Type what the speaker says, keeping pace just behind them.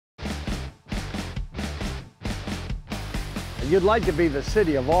You'd like to be the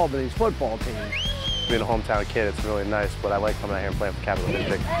city of Albany's football team. Being a hometown kid, it's really nice, but I like coming out here and playing for Capital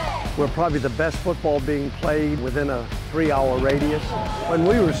District. We're probably the best football being played within a 3-hour radius. When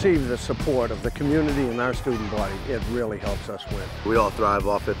we receive the support of the community and our student body, it really helps us win. We all thrive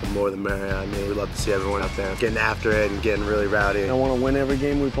off it, the more the merrier. I mean, we love to see everyone out there getting after it and getting really rowdy. I want to win every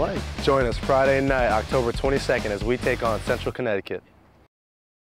game we play. Join us Friday night, October 22nd, as we take on Central Connecticut.